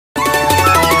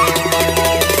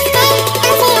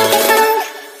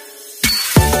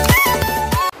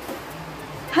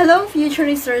future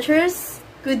researchers!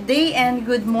 Good day and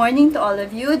good morning to all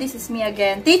of you. This is me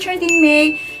again, Teacher Tin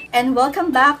May, and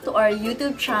welcome back to our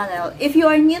YouTube channel. If you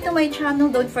are new to my channel,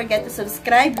 don't forget to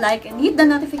subscribe, like, and hit the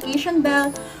notification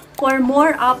bell for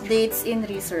more updates in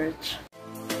research.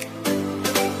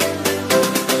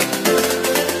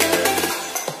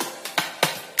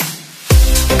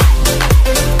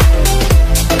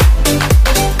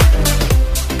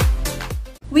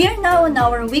 We are now on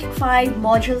our Week 5,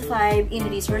 Module 5 in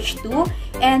Research 2,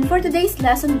 and for today's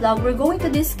lesson vlog, we're going to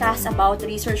discuss about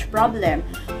research problem.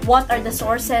 What are the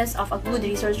sources of a good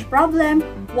research problem?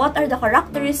 What are the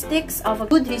characteristics of a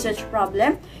good research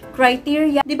problem?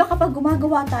 Criteria. Di ba kapag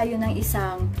gumagawa tayo ng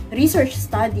isang research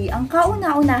study, ang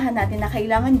kauna-unahan natin na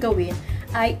kailangan gawin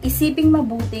ay isiping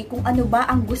mabuti kung ano ba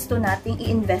ang gusto nating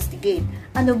i-investigate.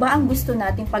 Ano ba ang gusto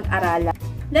nating pag-aralan.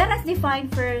 Let us define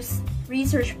first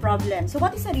research problem. So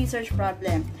what is a research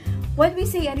problem? When we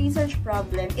say a research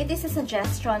problem, it is a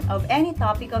suggestion of any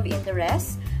topic of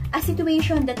interest, a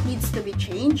situation that needs to be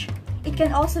changed. It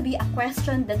can also be a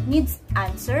question that needs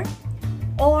answer,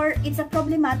 or it's a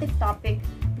problematic topic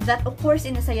that occurs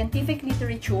in a scientific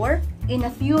literature, in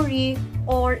a theory,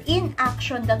 or in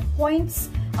action that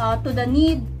points to the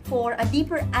need for a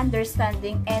deeper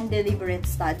understanding and deliberate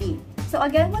study. So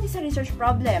again, what is a research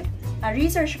problem? A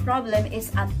research problem is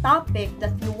a topic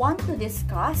that you want to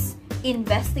discuss,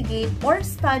 investigate, or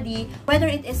study, whether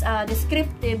it is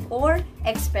descriptive or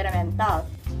experimental.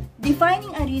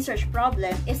 Defining a research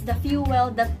problem is the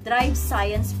fuel that drives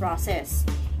science process.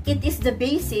 It is the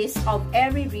basis of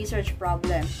every research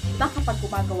problem. Diba kapag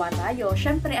gumagawa tayo,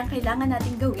 syempre ang kailangan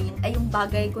natin gawin ay yung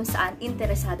bagay kung saan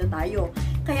interesado tayo.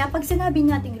 Kaya pag sinabi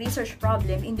nating research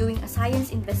problem in doing a science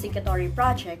investigatory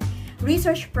project,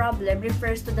 research problem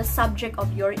refers to the subject of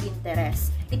your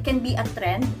interest. It can be a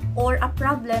trend or a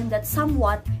problem that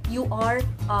somewhat you are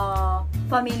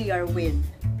familiar with.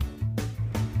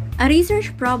 A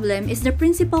research problem is the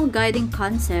principal guiding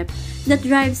concept that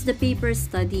drives the paper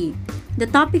study. The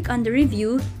topic under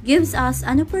review gives us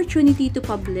an opportunity to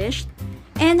publish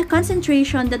and a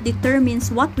concentration that determines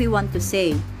what we want to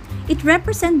say. It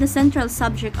represents the central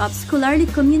subject of scholarly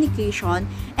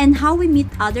communication and how we meet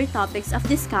other topics of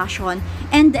discussion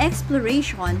and the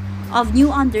exploration of new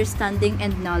understanding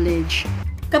and knowledge.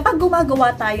 Kapag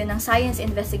gumagawa tayo ng science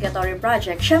investigatory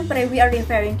project, syempre we are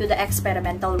referring to the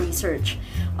experimental research.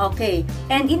 Okay,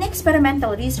 and in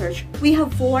experimental research, we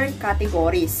have 4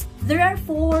 categories. There are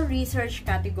 4 research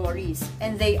categories,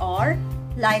 and they are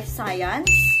life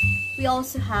science, we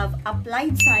also have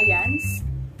applied science,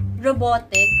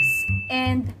 robotics,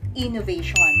 and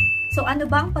innovation. So ano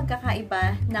ba ang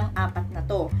pagkakaiba ng 4 na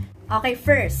to? Okay,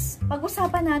 first,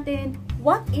 pag-usapan natin,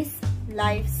 what is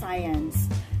life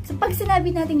science? So pag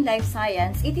sinabi natin life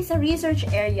science, it is a research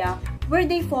area where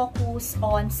they focus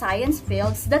on science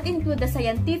fields that include the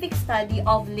scientific study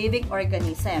of living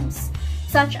organisms,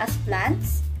 such as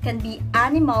plants, can be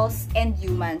animals, and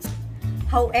humans.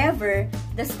 However,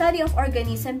 the study of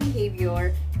organism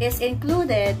behavior is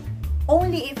included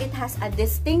only if it has a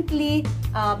distinctly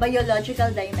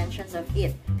biological dimensions of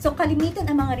it. So, kalimitan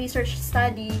ang mga research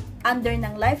study under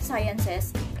ng life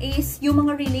sciences is yung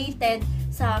mga related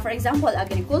sa, for example,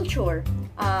 agriculture,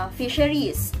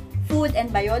 fisheries, food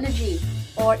and biology,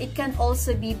 or it can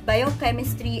also be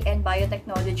biochemistry and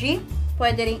biotechnology,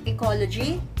 pwede ring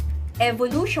ecology,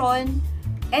 evolution,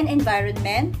 and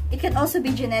environment. It can also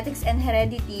be genetics and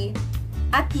heredity,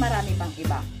 at marami pang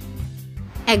iba.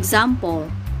 Example,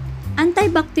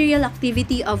 antibacterial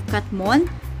activity of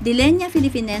Catmon, Dilenia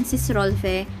philippinensis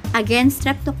rolfe against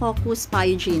Streptococcus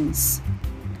pyogenes.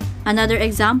 Another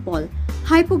example,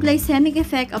 hypoglycemic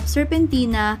effect of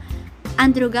Serpentina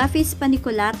androgaphis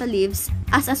paniculata leaves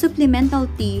as a supplemental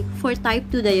tea for type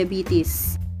 2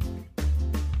 diabetes.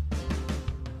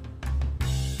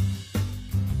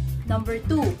 Number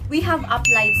 2, we have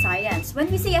applied science. When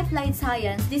we say applied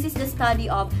science, this is the study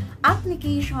of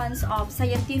applications of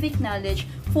scientific knowledge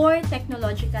for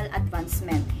technological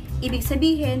advancement. Ibig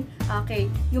sabihin, okay,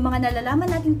 yung mga nalalaman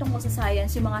natin tungkol sa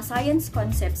science, yung mga science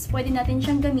concepts, pwede natin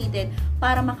siyang gamitin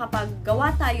para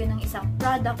makapaggawa tayo ng isang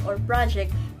product or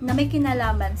project na may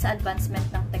kinalaman sa advancement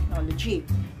ng technology.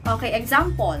 Okay,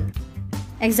 example.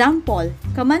 Example,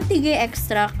 Kamantige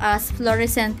extract as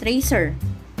fluorescent tracer.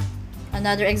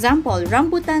 Another example,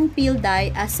 rambutan peel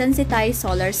dye as sensitized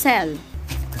solar cell.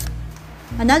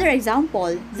 Another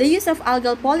example, the use of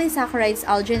algal polysaccharides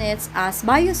alginates as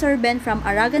biosorbent from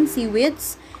Aragon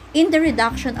seaweeds in the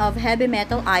reduction of heavy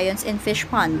metal ions in fish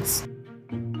ponds.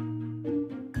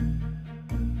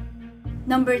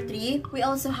 Number 3, we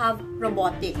also have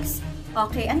robotics.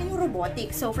 Okay, ano yung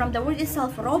robotics? So, from the word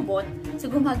itself, robot,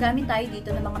 so gumagamit tayo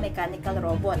dito ng mga mechanical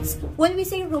robots. When we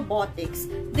say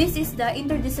robotics, this is the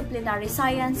interdisciplinary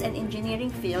science and engineering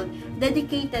field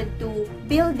dedicated to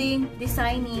building,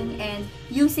 designing, and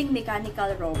using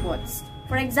mechanical robots.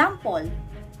 For example,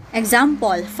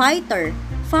 fighter,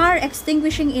 fire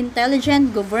extinguishing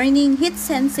intelligent governing heat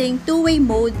sensing two-way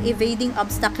mode evading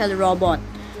obstacle robot.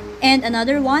 And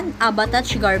another one,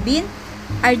 Abatach Garbin,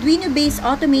 Arduino-based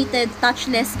automated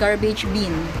touchless garbage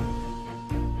bin.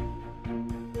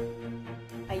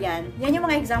 Ayan, yan yung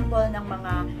mga example ng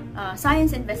mga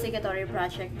science investigatory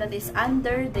project that is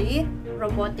under the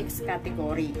robotics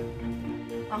category.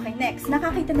 Okay, next,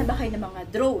 nakakita na ba kayo ng mga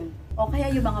drone? O kaya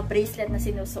yung mga bracelet na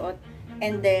sinusuot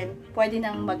and then pwede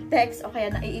nang mag-text o kaya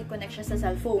na-i-connect siya sa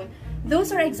cellphone.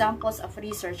 Those are examples of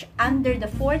research under the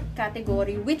fourth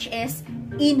category, which is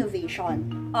innovation.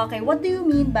 Okay, what do you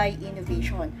mean by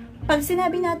innovation? Pag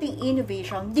sinabi nating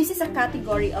innovation, this is a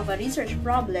category of a research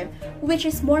problem which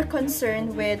is more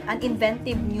concerned with an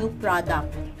inventive new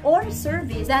product or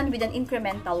service than with an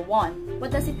incremental one.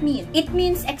 What does it mean? It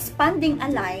means expanding a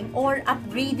line or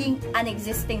upgrading an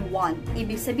existing one.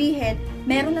 Ibig sabihin,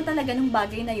 meron na talaga ng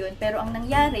bagay na yun, pero ang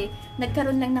nangyari,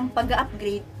 nagkaroon lang ng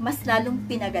pag-upgrade, mas lalong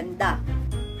pinaganda.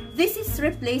 This is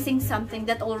replacing something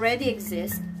that already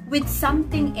exists with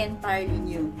something entirely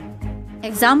new.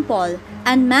 Example,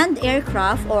 unmanned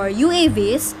aircraft or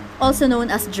UAVs, also known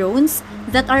as drones,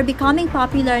 that are becoming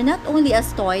popular not only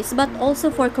as toys but also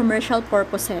for commercial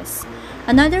purposes.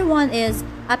 Another one is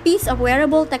a piece of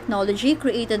wearable technology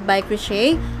created by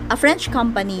Crochet, a French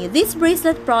company. These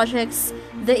bracelet projects,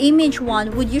 the image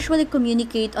one would usually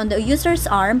communicate on the user's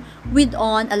arm with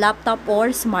on a laptop or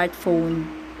smartphone.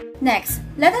 Next,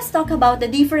 let us talk about the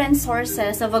different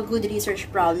sources of a good research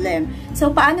problem. So,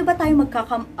 paano ba tayo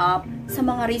magka-come up sa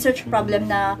mga research problem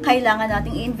na kailangan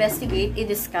nating i-investigate,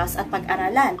 i-discuss, at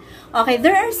pag-aralan? Okay,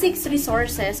 there are 6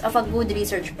 resources of a good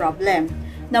research problem.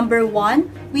 Number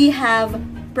 1, we have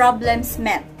problems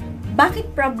met.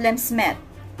 Bakit problems met?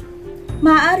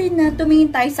 Maaari na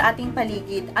tumingin tayo sa ating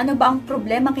paligid. Ano ba ang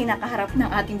problema kinakaharap ng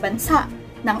ating bansa,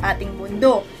 ng ating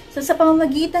mundo? So, sa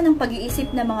pamamagitan ng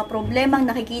pag-iisip ng mga problemang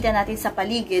nakikita natin sa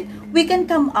paligid, we can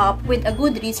come up with a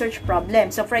good research problem.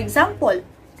 So, for example,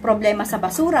 problema sa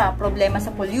basura, problema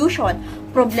sa pollution,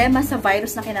 problema sa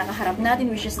virus na kinakaharap natin,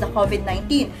 which is the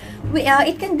COVID-19.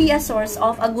 It can be a source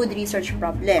of a good research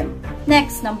problem.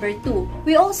 Next, number 2,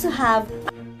 we also have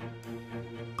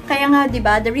kaya nga,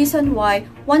 diba, the reason why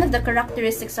one of the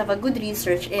characteristics of a good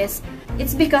research is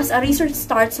it's because a research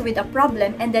starts with a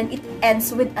problem and then it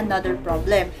ends with another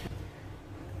problem.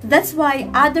 That's why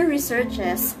other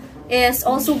researches is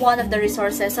also one of the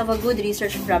resources of a good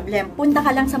research problem. Punta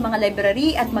ka lang sa mga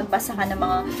library at magbasa ka ng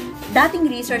mga dating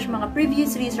research, mga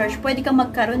previous research, pwede kang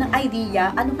magkaroon ng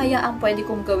idea, ano kaya ang pwede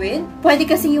kong gawin? Pwede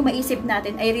kasi yung maisip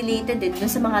natin ay related din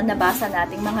dun sa mga nabasa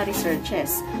nating mga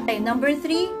researches. Okay, number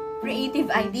 3, creative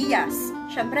ideas.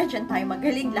 Siyempre, dyan tayo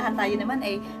magaling. Lahat tayo naman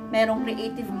ay merong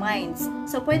creative minds.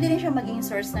 So, pwede rin siya maging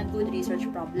source ng good research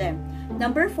problem.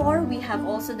 Number 4, we have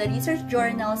also the research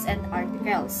journals and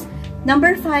articles.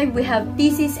 Number 5, we have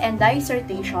thesis and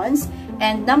dissertations.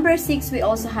 And number 6, we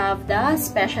also have the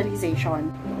specialization.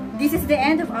 This is the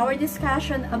end of our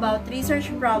discussion about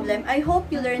research problem. I hope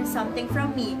you learned something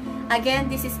from me. Again,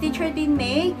 this is Teacher Dean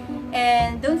May.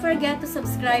 And don't forget to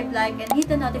subscribe, like, and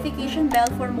hit the notification bell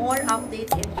for more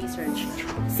updates in research.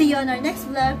 See you on our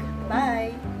next vlog.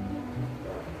 Bye!